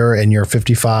employer and you're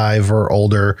 55 or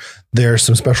older, there's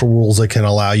some special rules that can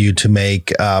allow you to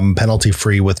make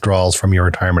penalty-free withdrawals from your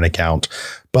retirement account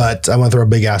But I'm going to throw a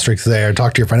big asterisk there.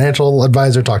 Talk to your financial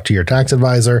advisor, talk to your tax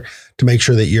advisor to make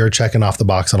sure that you're checking off the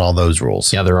box on all those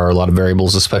rules. Yeah, there are a lot of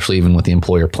variables, especially even with the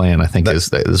employer plan, I think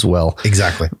as well.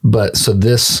 Exactly. But so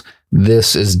this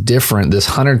is different. This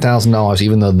 $100,000,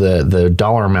 even though the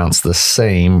dollar amount's the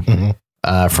same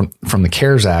from the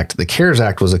CARES Act. The CARES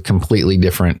Act was a completely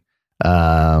different,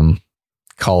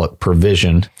 call it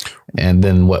provision, and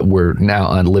then what we're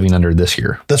now living under this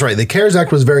year. That's right. The CARES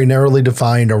Act was very narrowly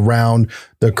defined around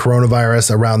the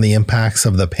coronavirus, around the impacts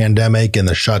of the pandemic and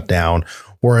the shutdown.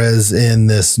 Whereas in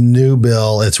this new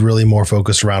bill, it's really more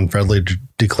focused around federally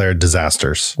declared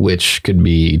disasters, which could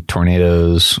be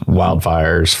tornadoes,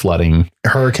 wildfires, flooding,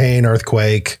 hurricane,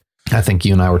 earthquake. I think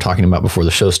you and I were talking about before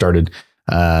the show started,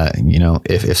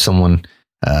 if someone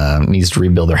needs to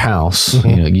rebuild their house,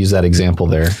 use that example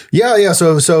there. Yeah.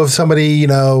 So if somebody, we've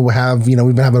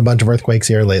been having a bunch of earthquakes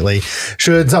here lately.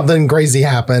 Should something crazy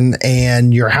happen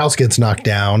and your house gets knocked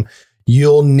down,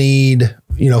 you'll need,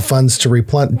 funds to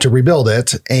rebuild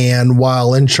it. And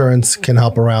while insurance can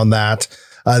help around that,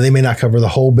 they may not cover the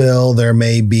whole bill. There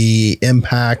may be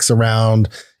impacts around,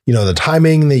 the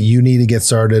timing that you need to get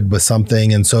started with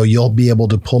something. And so you'll be able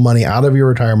to pull money out of your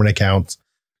retirement accounts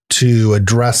to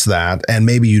address that. And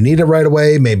maybe you need it right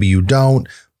away. Maybe you don't,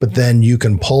 but then you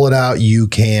can pull it out. You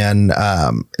can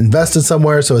invest it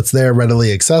somewhere so it's there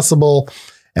readily accessible.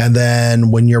 And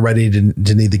then when you're ready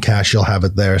to need the cash, you'll have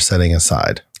it there setting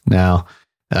aside. Now,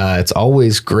 it's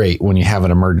always great when you have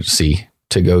an emergency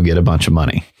to go get a bunch of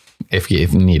money if you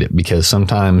need it, because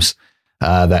sometimes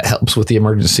that helps with the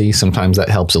emergency. Sometimes that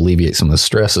helps alleviate some of the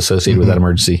stress associated with that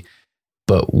emergency.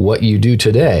 But what you do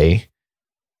today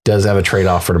does have a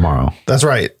trade-off for tomorrow. That's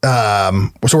right.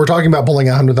 So we're talking about pulling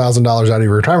 $100,000 out of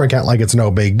your retirement account like it's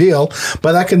no big deal,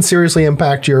 but that can seriously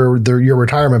impact your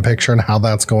retirement picture and how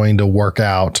that's going to work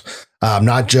out.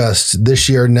 Not just this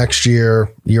year, next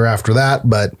year, year after that,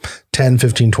 but 10,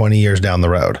 15, 20 years down the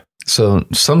road. So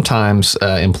sometimes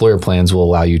employer plans will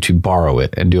allow you to borrow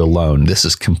it and do a loan. This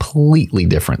is completely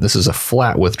different. This is a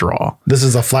flat withdrawal.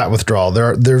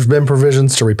 There's been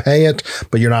provisions to repay it,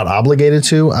 but you're not obligated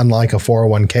to, unlike a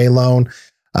 401k loan.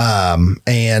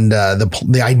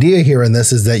 The idea here in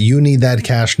this is that you need that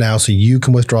cash now, so you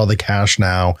can withdraw the cash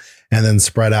now and then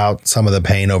spread out some of the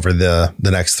pain over the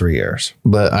next 3 years.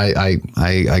 But I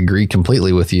agree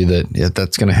completely with you that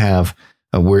that's going to have.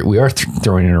 We are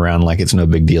throwing it around like it's no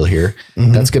big deal here.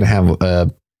 That's going to have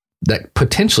that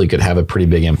potentially could have a pretty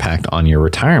big impact on your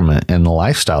retirement and the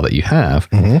lifestyle that you have.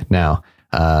 Now,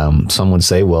 some would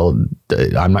say, well,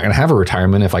 I'm not going to have a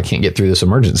retirement if I can't get through this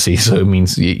emergency. So it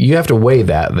means you have to weigh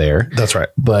that there. That's right.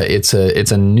 But it's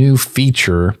a new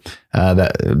feature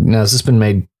that now has this been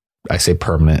made, I say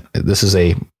permanent. This is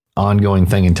a ongoing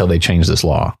thing until they change this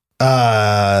law.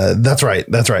 That's right.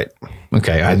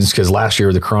 Okay. Just because last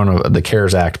year, the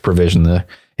CARES Act provision,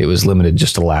 it was limited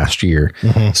just to last year.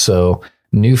 So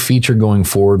new feature going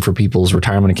forward for people's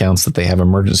retirement accounts that they have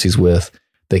emergencies with,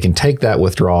 they can take that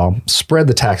withdrawal, spread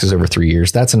the taxes over 3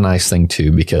 years. That's a nice thing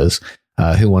too, because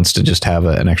who wants to just have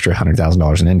an extra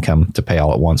 $100,000 in income to pay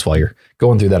all at once while you're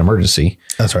going through that emergency?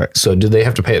 That's right. So do they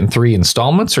have to pay it in 3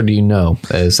 installments, or do you know?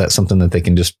 Is that something that they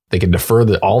can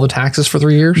defer all the taxes for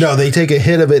 3 years? No, they take a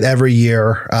hit of it every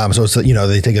year. So it's,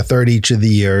 they take a third each of the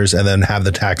years and then have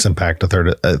the tax impact a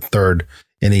third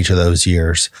in each of those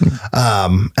years.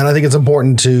 And I think it's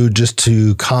important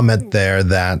to comment there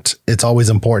that it's always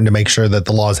important to make sure that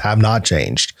the laws have not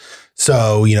changed.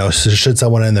 So, should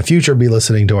someone in the future be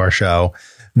listening to our show,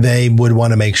 they would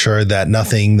want to make sure that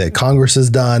nothing that Congress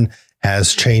has done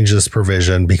has changed this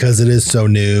provision, because it is so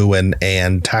new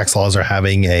and tax laws are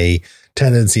having a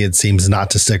tendency, it seems, not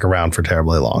to stick around for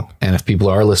terribly long. And if people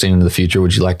are listening in the future,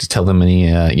 would you like to tell them any,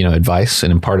 advice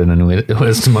and impart any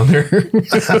wisdom on there?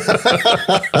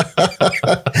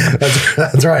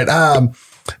 That's right.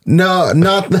 No,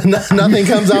 nothing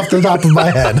comes off the top of my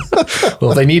head.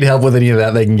 Well, if they need help with any of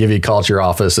that, they can give you a call at your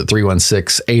office at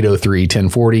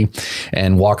 316-803-1040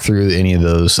 and walk through any of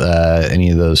those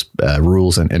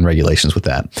rules and regulations with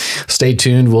that. Stay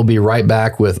tuned. We'll be right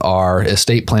back with our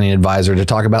estate planning advisor to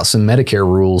talk about some Medicare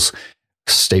rules.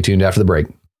 Stay tuned after the break.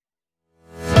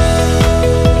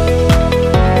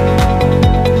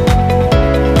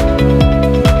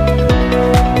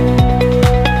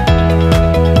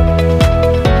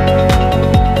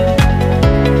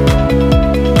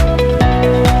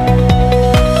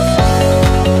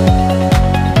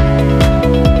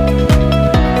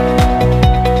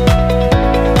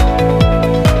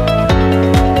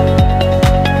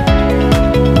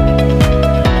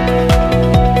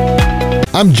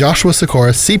 I'm Joshua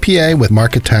Cicora, CPA with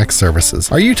Market Tax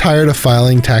Services. Are you tired of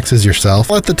filing taxes yourself?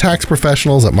 Let the tax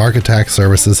professionals at Market Tax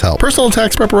Services help. Personal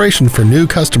tax preparation for new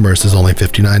customers is only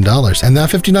 $59, and that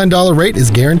 $59 rate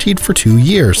is guaranteed for 2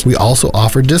 years. We also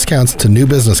offer discounts to new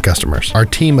business customers. Our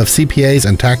team of CPAs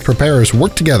and tax preparers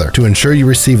work together to ensure you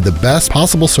receive the best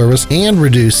possible service and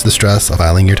reduce the stress of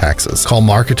filing your taxes. Call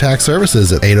Market Tax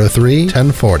Services at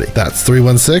 803-1040. That's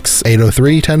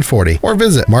 316-803-1040. Or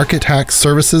visit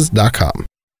markettaxservices.com.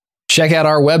 Check out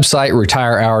our website,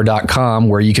 retirehour.com,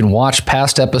 where you can watch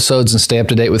past episodes and stay up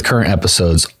to date with current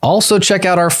episodes. Also, check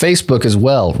out our Facebook as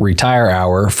well, Retire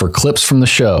Hour, for clips from the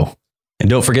show. And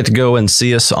don't forget to go and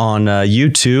see us on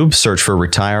YouTube. Search for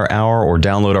Retire Hour or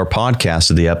download our podcast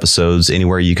of the episodes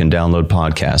anywhere you can download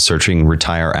podcasts, searching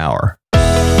Retire Hour.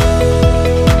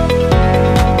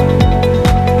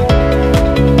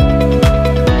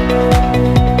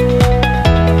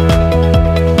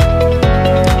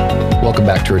 Welcome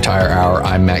back to Retire Hour.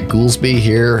 I'm Matt Goolsby.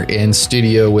 Here in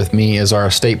studio with me is our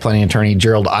estate planning attorney,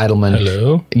 Gerald Eidelman.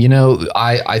 Hello. You know,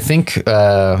 I think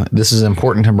this is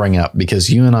important to bring up because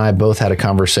you and I both had a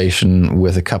conversation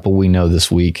with a couple we know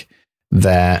this week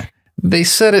that they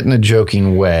said it in a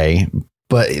joking way,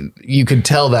 but you could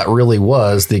tell that really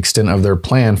was the extent of their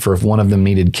plan for if one of them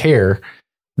needed care,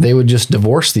 they would just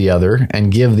divorce the other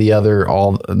and give the other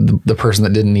the person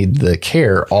that didn't need the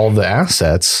care, all the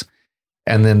assets.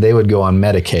 And then they would go on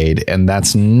Medicaid, and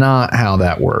that's not how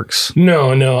that works. No.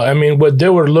 I mean, what they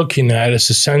were looking at is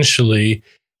essentially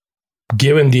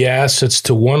giving the assets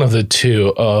to one of the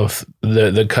two of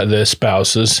the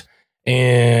spouses,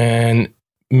 and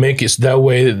make it that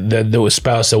way that the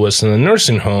spouse that was in the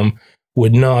nursing home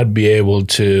would not be able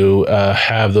to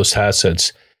have those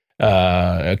assets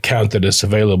counted as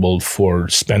available for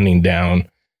spending down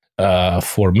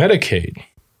for Medicaid.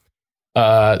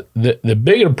 The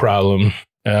bigger problem,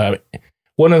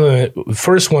 one of the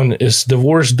first one is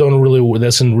divorce doesn't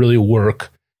really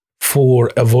work for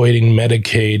avoiding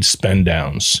Medicaid spend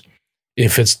downs.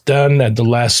 If it's done at the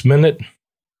last minute,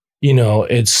 you know,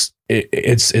 it's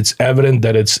evident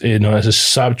that it's a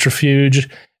subterfuge,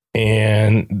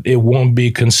 and it won't be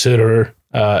considered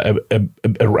a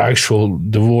actual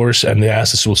divorce, and the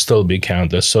assets will still be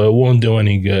counted, so it won't do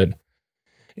any good.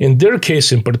 In their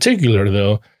case in particular,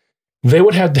 though, they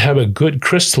would have to have a good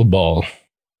crystal ball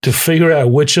to figure out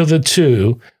which of the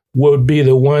two would be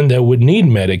the one that would need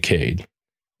Medicaid.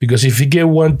 Because if you give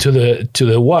one to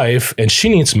the wife and she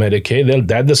needs Medicaid,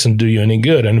 that doesn't do you any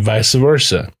good, and vice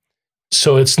versa.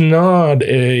 So it's not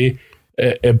a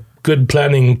good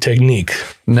planning technique.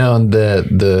 No,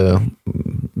 the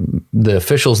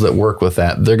officials that work with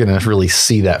that, they're going to really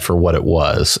see that for what it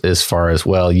was, as far as,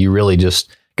 well, you really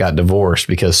just got divorced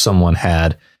because someone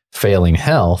had failing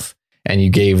health, and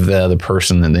you gave the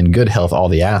person and then good health all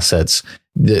the assets.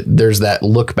 There's that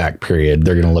look back period.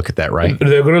 They're going to look at that, right?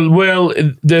 They're going to, well,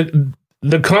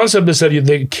 the concept is that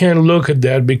they can't look at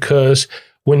that because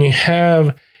when you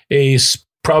have a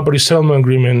property settlement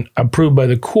agreement approved by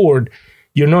the court,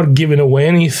 you're not giving away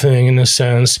anything in a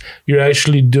sense. You're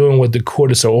actually doing what the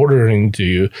court is ordering to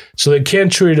you. So they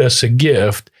can't treat it as a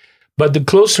gift. But the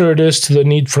closer it is to the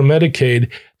need for Medicaid,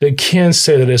 they can't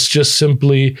say that it's just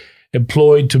simply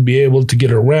employed to be able to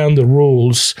get around the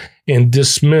rules and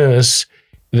dismiss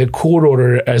the court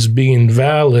order as being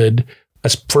valid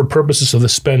as for purposes of the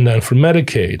spend down for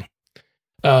Medicaid.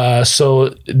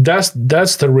 So that's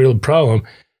the real problem.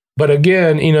 But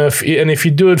again, if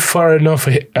you do it far enough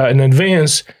in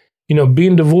advance,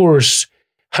 being divorced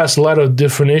has a lot of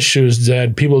different issues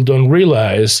that people don't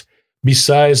realize.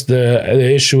 Besides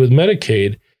the issue with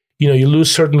Medicaid, you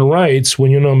lose certain rights when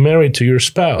you're not married to your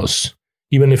spouse,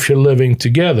 even if you're living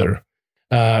together.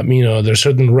 There's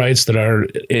certain rights that are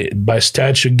by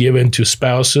statute given to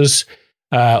spouses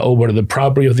over the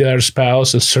property of the other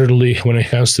spouse, and certainly when it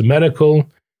comes to medical,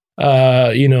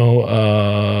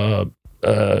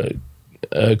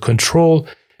 control,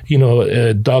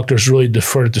 doctors really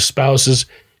defer to spouses.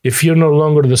 If you're no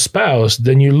longer the spouse,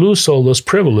 then you lose all those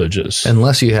privileges.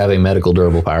 Unless you have a medical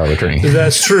durable power of attorney.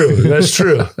 That's true. That's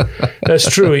true.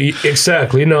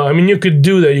 Exactly. You could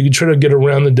do that. You could try to get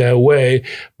around it that way,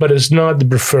 but it's not the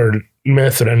preferred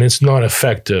method, and it's not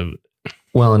effective.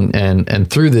 Well, and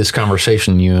through this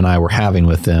conversation you and I were having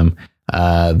with them,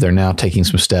 they're now taking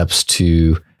some steps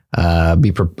to be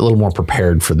a little more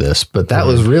prepared for this. But that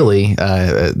was really,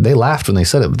 they laughed when they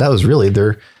said it, but that was really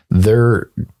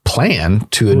their plan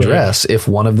to address if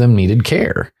one of them needed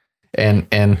care.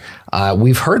 And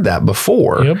we've heard that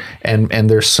before. Yep. And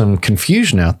there's some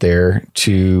confusion out there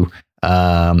to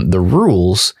the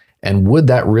rules And would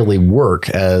that really work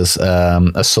as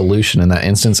a solution in that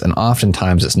instance? And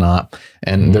oftentimes it's not.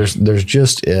 And there's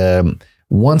just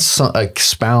once a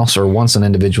spouse or once an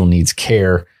individual needs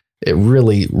care, it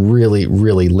really, really,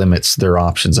 really limits their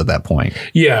options at that point.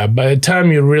 Yeah, by the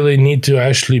time you really need to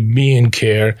actually be in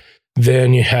care,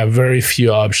 then you have very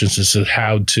few options as to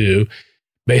how to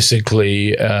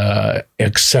basically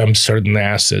exempt certain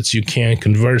assets. You can't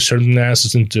convert certain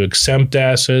assets into exempt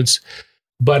assets,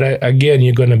 but again,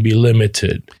 you're going to be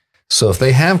limited. So if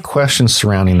they have questions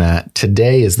surrounding that,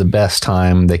 today is the best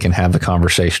time they can have the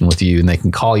conversation with you, and they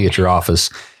can call you at your office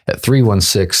at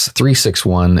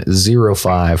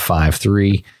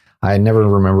 316-361-0553. I never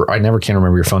can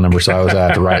remember your phone number, so I always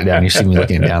have to write it down. You see me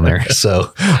looking down there.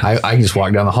 So I can just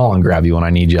walk down the hall and grab you when I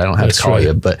need you. I don't have to call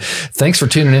you. But thanks for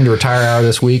tuning in to Retire Hour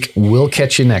this week. We'll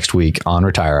catch you next week on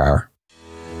Retire Hour.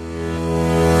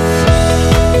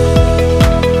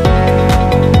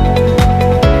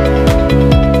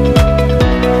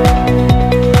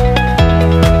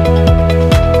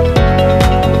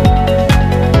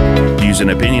 And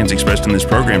opinions expressed in this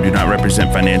program do not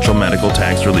represent financial, medical,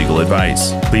 tax, or legal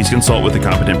advice. Please consult with a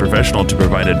competent professional to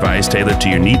provide advice tailored to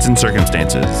your needs and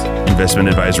circumstances. Investment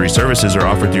advisory services are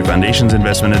offered through Foundations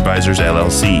Investment Advisors,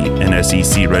 LLC, an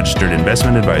SEC-registered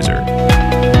investment advisor.